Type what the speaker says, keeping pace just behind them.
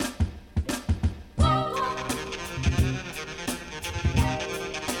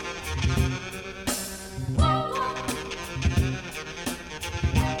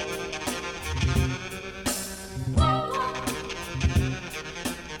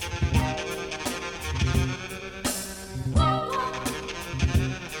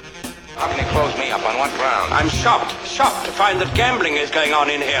froze me up. On what ground? I'm shocked to find that gambling is going on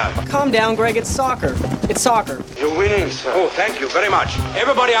in here. Calm down, Greg. It's soccer. It's soccer. You're winning, sir. Oh, thank you very much.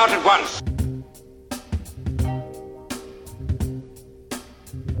 Everybody out at once.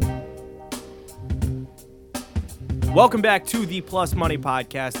 Welcome back to the Plus Money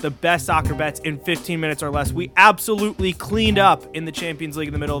Podcast, the best soccer bets in 15 minutes or less. We absolutely cleaned up in the Champions League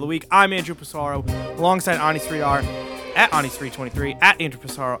in the middle of the week. I'm Andrew Pissarro, alongside Ani3R, at Ani323, at Andrew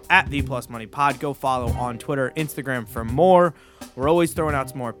Pissarro, at the Plus Money Pod. Go follow on Twitter, Instagram for more. We're always throwing out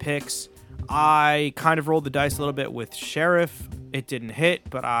some more picks. I kind of rolled the dice a little bit with Sheriff. It didn't hit,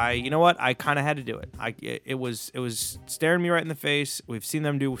 but you know what? I kind of had to do it. It was staring me right in the face. We've seen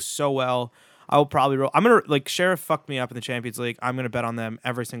them do so well. I will probably roll. I'm going to, Sheriff fucked me up in the Champions League. I'm going to bet on them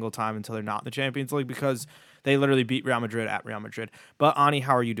every single time until they're not in the Champions League because they literally beat Real Madrid at Real Madrid. But, Ani,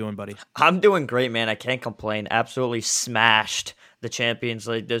 how are you doing, buddy? I'm doing great, man. I can't complain. Absolutely smashed the Champions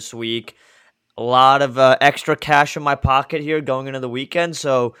League this week. A lot of extra cash in my pocket here going into the weekend,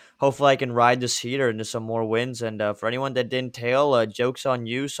 so hopefully I can ride this heater into some more wins. And for anyone that didn't tail, joke's on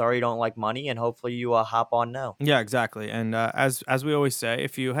you. Sorry you don't like money, and hopefully you hop on now. Yeah, exactly. And as we always say,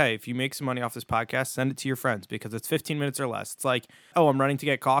 if you make some money off this podcast, send it to your friends because it's 15 minutes or less. It's like, oh, I'm running to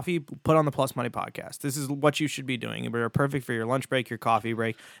get coffee. Put on the Plus Money Podcast. This is what you should be doing. We're perfect for your lunch break, your coffee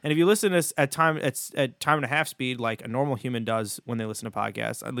break. And if you listen to this at time and a half speed, like a normal human does when they listen to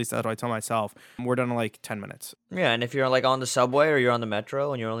podcasts, at least that's what I tell myself, we're done in like 10 minutes. Yeah, and if you're like on the subway or you're on the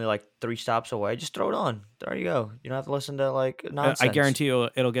metro and you're only like 3 stops away, just throw it on. There you go. You don't have to listen to like nonsense. I guarantee you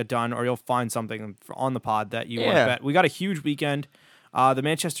it'll get done, or you'll find something on the pod that you want to bet. We got a huge weekend. The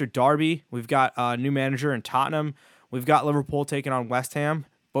Manchester Derby. We've got a new manager in Tottenham. We've got Liverpool taking on West Ham.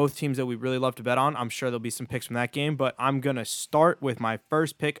 Both teams that we really love to bet on. I'm sure there'll be some picks from that game, but I'm going to start with my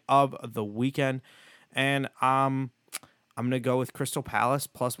first pick of the weekend, and I'm going to go with Crystal Palace,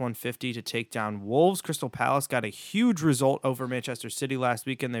 plus 150 to take down Wolves. Crystal Palace got a huge result over Manchester City last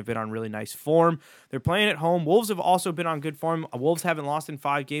weekend. They've been on really nice form. They're playing at home. Wolves have also been on good form. Wolves haven't lost in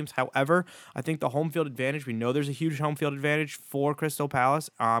 5 games. However, I think the home field advantage, we know there's a huge home field advantage for Crystal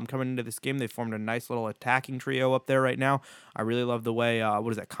Palace. Coming into this game, they formed a nice little attacking trio up there right now. I really love the way,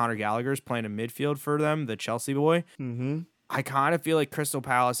 Conor Gallagher's playing in midfield for them, the Chelsea boy. Mm-hmm. I kind of feel like Crystal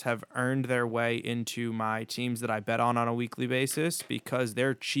Palace have earned their way into my teams that I bet on a weekly basis because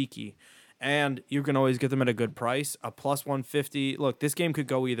they're cheeky. And you can always get them at a good price. A plus 150. Look, this game could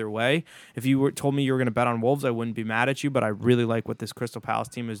go either way. If you told me you were going to bet on Wolves, I wouldn't be mad at you, but I really like what this Crystal Palace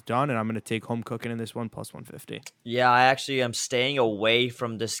team has done, and I'm going to take home cooking in this one, plus 150. Yeah, I actually am staying away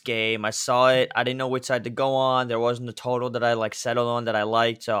from this game. I saw it. I didn't know which side to go on. There wasn't a total that I settled on that I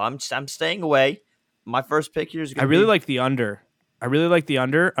liked, so I'm staying away. My first pick here is going to be... I really like the under.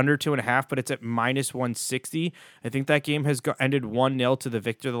 Under 2.5, but it's at minus 160. I think that game has ended 1-0 to the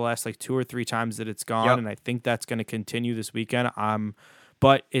victor the last 2 or 3 times that it's gone, and I think that's going to continue this weekend.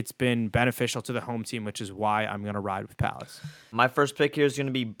 But it's been beneficial to the home team, which is why I'm going to ride with Palace. My first pick here is going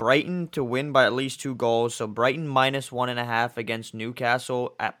to be Brighton to win by at least 2 goals. So Brighton minus 1.5 against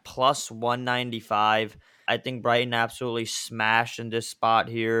Newcastle at plus 195. I think Brighton absolutely smashed in this spot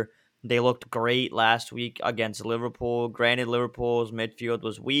here. They looked great last week against Liverpool. Granted, Liverpool's midfield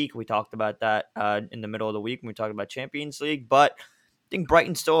was weak. We talked about that in the middle of the week when we talked about Champions League. But I think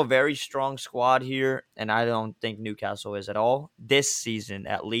Brighton's still a very strong squad here, and I don't think Newcastle is at all, this season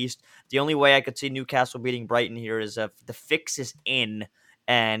at least. The only way I could see Newcastle beating Brighton here is if the fix is in,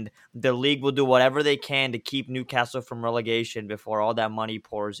 and the league will do whatever they can to keep Newcastle from relegation before all that money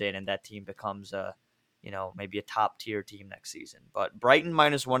pours in and that team becomes maybe a top-tier team next season. But Brighton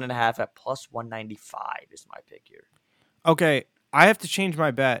minus 1.5 at plus 195 is my pick here. Okay, I have to change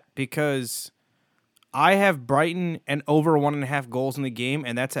my bet because I have Brighton and over 1.5 goals in the game,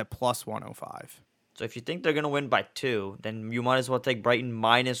 and that's at plus 105. So if you think they're going to win by 2, then you might as well take Brighton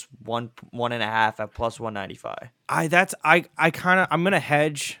minus 1.5 at plus 195. I'm gonna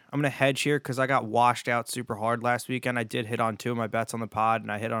hedge. I'm gonna hedge here because I got washed out super hard last weekend. I did hit on 2 of my bets on the pod,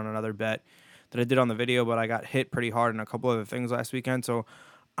 and I hit on another bet that I did on the video, but I got hit pretty hard on a couple other things last weekend. So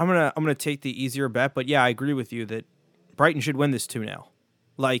I'm gonna take the easier bet. But yeah, I agree with you that Brighton should win this 2-0.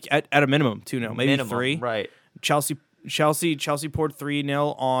 Like at a minimum 2-0, maybe 3. Right. Chelsea poured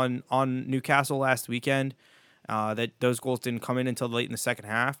 3-0 on Newcastle last weekend. That those goals didn't come in until late in the second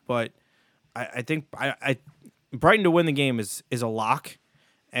half. But I think Brighton to win the game is a lock.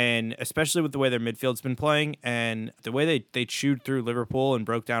 And especially with the way their midfield's been playing and the way they chewed through Liverpool and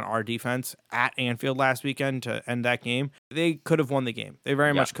broke down our defense at Anfield last weekend to end that game, they could have won the game. They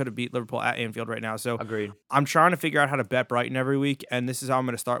very much could have beat Liverpool at Anfield right now. So agreed. I'm trying to figure out how to bet Brighton every week, and this is how I'm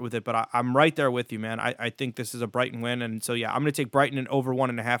going to start with it. But I'm right there with you, man. I think this is a Brighton win. And so, yeah, I'm going to take Brighton and over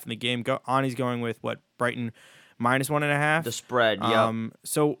 1.5 in the game. Ani's going with, what, Brighton minus 1.5? The spread, yeah.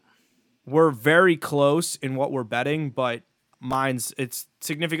 So we're very close in what we're betting, but it's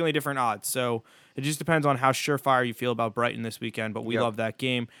significantly different odds. So it just depends on how surefire you feel about Brighton this weekend, but we love that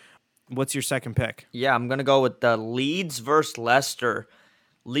game. What's your second pick? Yeah, I'm going to go with the Leeds versus Leicester.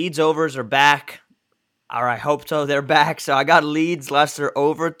 Leeds overs are back. Or I hope so. They're back. So I got Leeds, Leicester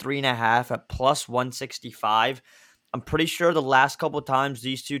over 3.5 at plus 165. I'm pretty sure the last couple of times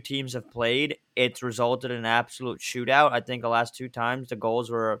these two teams have played, it's resulted in an absolute shootout. I think the last 2 times the goals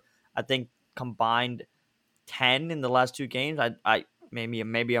were, I think, combined 10 in the last 2 games. I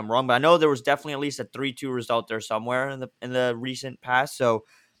maybe I'm wrong, but I know there was definitely at least a 3-2 result there somewhere in the recent past. So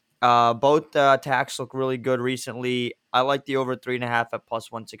both attacks look really good recently. I like the over 3.5 at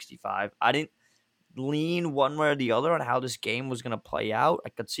plus 165. I didn't lean one way or the other on how this game was going to play out. I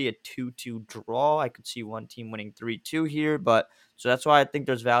could see a 2-2 draw. I could see one team winning 3-2 here, but so that's why I think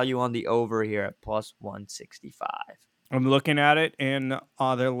there's value on the over here at plus 165. I'm looking at it, and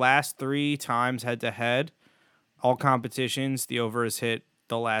their last 3 times head-to-head, all competitions, the over is hit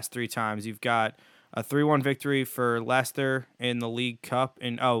the last 3 times. You've got a 3-1 victory for Leicester in the League Cup.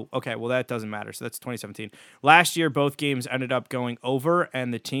 That doesn't matter. So that's 2017. Last year, both games ended up going over,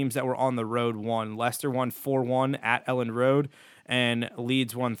 and the teams that were on the road won. Leicester won 4-1 at Elland Road, and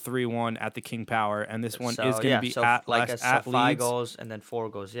Leeds won 3-1 at the King Power. And this one is going to be at Leeds. 5 goals and then 4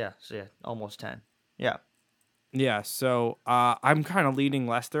 goals. Yeah, so almost 10. Yeah. Yeah, so I'm kind of leading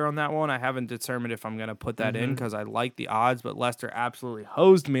Leicester on that one. I haven't determined if I'm going to put that in because I like the odds, but Leicester absolutely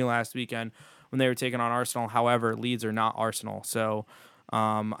hosed me last weekend when they were taking on Arsenal. However, Leeds are not Arsenal, so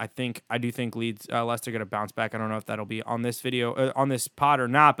I do think Leicester going to bounce back. I don't know if that'll be on this video, on this pod or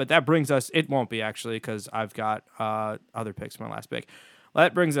not, but that brings us. It won't be actually because I've got other picks for my last pick.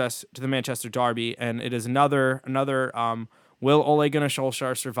 That brings us to the Manchester Derby, and it is another. Will Ole Gunnar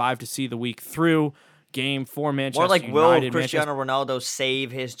Solskjaer survive to see the week through? Game for Manchester United. More like, will Cristiano Ronaldo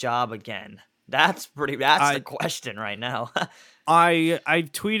save his job again? That's the question right now. I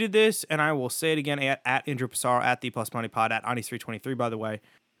tweeted this, and I will say it again at Andrew Pissarro, at the Plus Money Pod, at Anis323, by the way.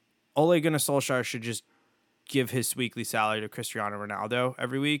 Ole Gunnar Solskjaer should just give his weekly salary to Cristiano Ronaldo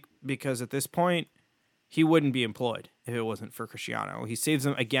every week, because at this point, he wouldn't be employed if it wasn't for Cristiano. He saves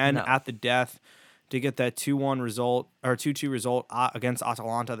them again at the death to get that 2-1 result or 2-2 result against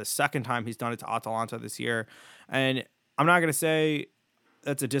Atalanta, the second time he's done it to Atalanta this year. And I'm not going to say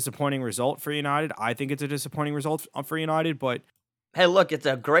that's a disappointing result for United. I think it's a disappointing result for United, but hey, look, it's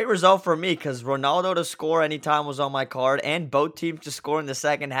a great result for me because Ronaldo to score anytime was on my card, and both teams to score in the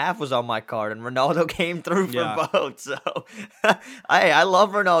second half was on my card, and Ronaldo came through for both. So I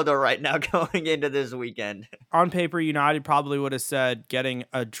love Ronaldo right now going into this weekend. On paper, United probably would have said getting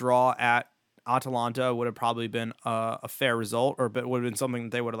a draw at Atalanta would have probably been a fair result, or it would have been something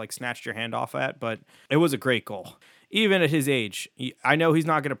that they would have snatched your hand off at, but it was a great goal. Even at his age, I know he's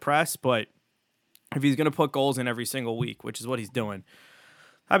not going to press, but if he's going to put goals in every single week, which is what he's doing.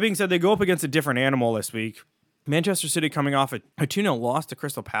 That being said, they go up against a different animal this week. Manchester City coming off a 2-0 loss to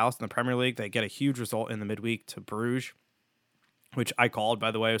Crystal Palace in the Premier League. They get a huge result in the midweek to Bruges, which I called, by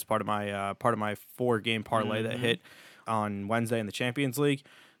the way. It was part of my 4-game parlay that hit on Wednesday in the Champions League.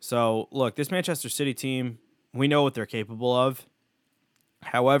 So, look, this Manchester City team, we know what they're capable of.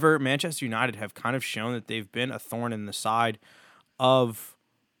 However, Manchester United have kind of shown that they've been a thorn in the side of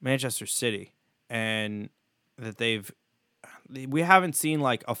Manchester City, and that we haven't seen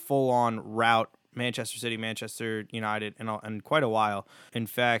like a full-on rout Manchester City, Manchester United in quite a while. In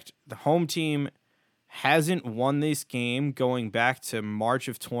fact, the home team hasn't won this game going back to March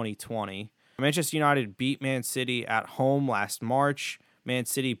of 2020. Manchester United beat Man City at home last March. Man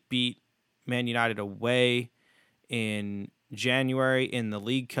City beat Man United away in January in the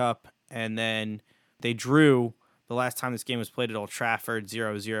League Cup, and then they drew the last time this game was played at Old Trafford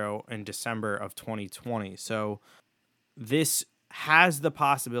 0-0 in December of 2020. So this has the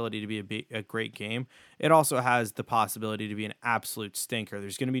possibility to be a great game. It also has the possibility to be an absolute stinker.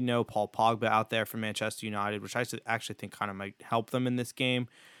 There's going to be no Paul Pogba out there for Manchester United, which I actually think kind of might help them in this game.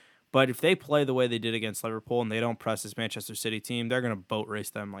 But if they play the way they did against Liverpool and they don't press this Manchester City team, they're going to boat race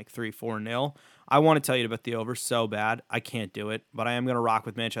them like 3-4-0. I want to tell you to bet the over so bad. I can't do it, but I am going to rock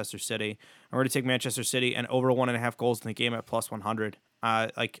with Manchester City. I'm going to take Manchester City and over 1.5 goals in the game at plus 100. I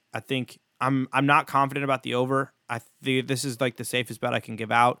think I'm not confident about the over. I think this is like the safest bet I can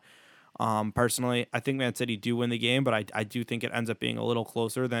give out. Personally, I think Man City do win the game, but I do think it ends up being a little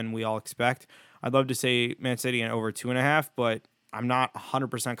closer than we all expect. I'd love to say Man City and over 2.5, but I'm not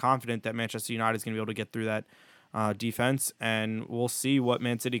 100% confident that Manchester United is going to be able to get through that defense, and we'll see what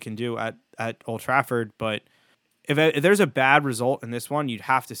Man City can do at Old Trafford. But if there's a bad result in this one, you'd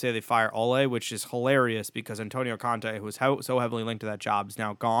have to say they fire Ole, which is hilarious because Antonio Conte, who was so heavily linked to that job, is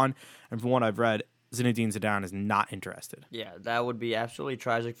now gone. And from what I've read, Zinedine Zidane is not interested. Yeah, that would be absolutely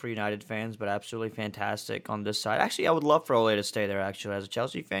tragic for United fans, but absolutely fantastic on this side. Actually, I would love for Ole to stay there, actually, as a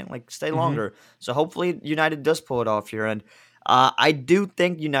Chelsea fan. Like, stay longer. So hopefully United does pull it off here. And I do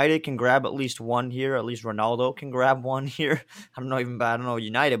think United can grab at least one here. At least Ronaldo can grab one here. I don't know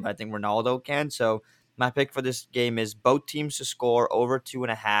United, but I think Ronaldo can. So my pick for this game is both teams to score over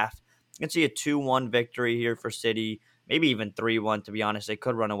 2.5. You can see a 2-1 victory here for City. Maybe even 3-1, to be honest. They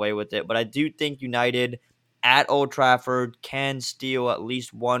could run away with it. But I do think United at Old Trafford can steal at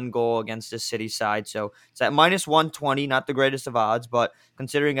least one goal against this City side. So it's at minus 120, not the greatest of odds. But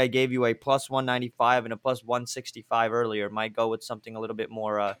considering I gave you a plus 195 and a plus 165 earlier, might go with something a little bit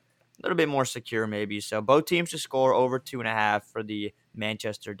more secure maybe. So both teams to score over 2.5 for the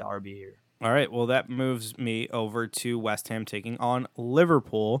Manchester derby here. All right, well, that moves me over to West Ham taking on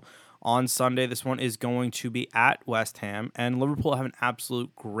Liverpool on Sunday. This one is going to be at West Ham, and Liverpool have an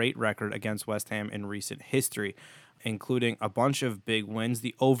absolute great record against West Ham in recent history, including a bunch of big wins.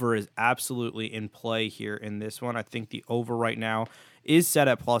 The over is absolutely in play here in this one. I think the over right now is set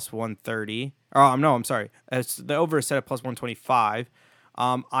at plus 130. I'm sorry. The over is set at plus 125.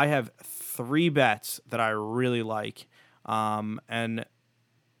 I have 3 bets that I really like, and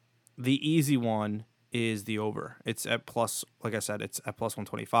the easy one is the over. It's at plus, like I said, it's at plus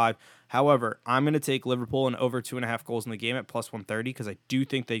 125. However, I'm going to take Liverpool and over 2.5 goals in the game at plus 130 because I do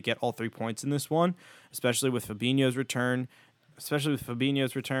think they get all 3 points in this one, especially with Fabinho's return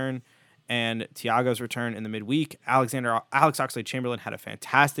and Thiago's return in the midweek. Alex Oxlade-Chamberlain had a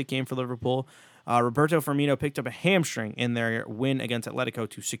fantastic game for Liverpool. Roberto Firmino picked up a hamstring in their win against Atletico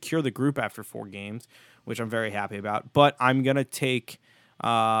to secure the group after 4 games, which I'm very happy about. But I'm going to take...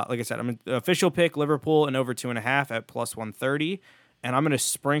 like I said, I'm an official pick Liverpool and over 2.5 at plus 130, and I'm going to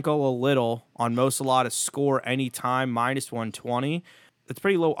sprinkle a little on Mo Salah to score anytime minus 120. It's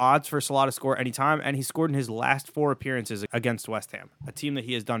pretty low odds for Salah to score anytime, and he scored in his last 4 appearances against West Ham, a team that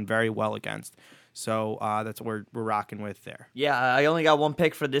he has done very well against. So that's what we're rocking with there. Yeah, I only got one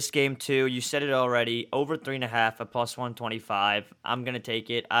pick for this game too. You said it already. Over 3.5 at plus 125. I'm going to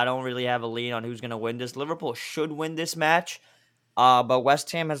take it. I don't really have a lean on who's going to win this. Liverpool should win this match. But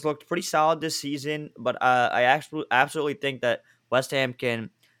West Ham has looked pretty solid this season. But I absolutely think that West Ham can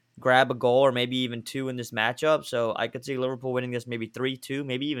grab a goal or maybe even 2 in this matchup. So I could see Liverpool winning this maybe 3-2,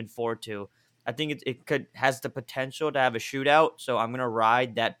 maybe even 4-2. I think it has the potential to have a shootout. So I'm gonna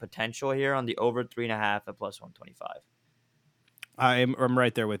ride that potential here on the over 3.5 at plus 125. I'm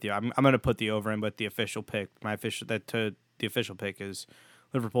right there with you. I'm gonna put the over in, but the official pick, the official pick is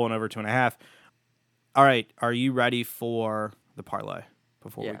Liverpool and over 2.5. All right, are you ready for the parlay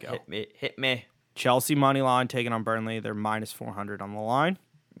before we go? Hit me. Chelsea money line taking on Burnley. They're minus 400 on the line.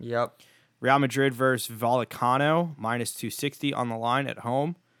 Yep. Real Madrid versus Vallecano, minus 260 on the line at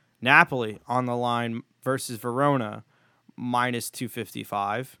home. Napoli on the line versus Verona, minus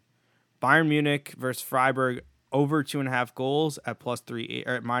 255. Bayern Munich versus Freiburg, over 2.5 goals at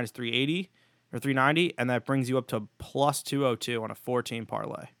minus 380 or 390, and that brings you up to plus 202 on a 14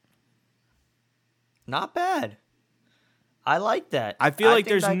 parlay. Not bad. I like that. I feel like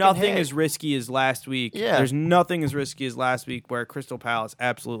there's nothing as risky as last week. Yeah. There's nothing as risky as last week where Crystal Palace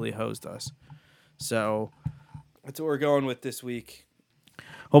absolutely hosed us. So that's what we're going with this week.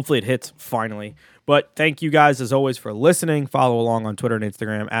 Hopefully it hits finally. But thank you guys, as always, for listening. Follow along on Twitter and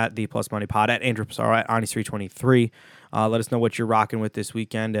Instagram at ThePlusMoneyPod, at Andrew Pissarro, at Anis323. Let us know what you're rocking with this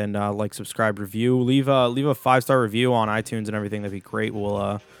weekend, and like, subscribe, review. Leave a 5-star review on iTunes and everything. That'd be great.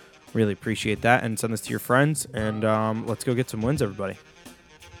 We'll really appreciate that. And send this to your friends. And let's go get some wins, everybody.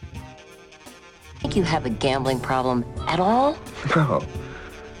 Think you have a gambling problem at all? No,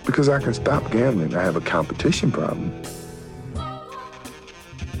 because I can stop gambling. I have a competition problem.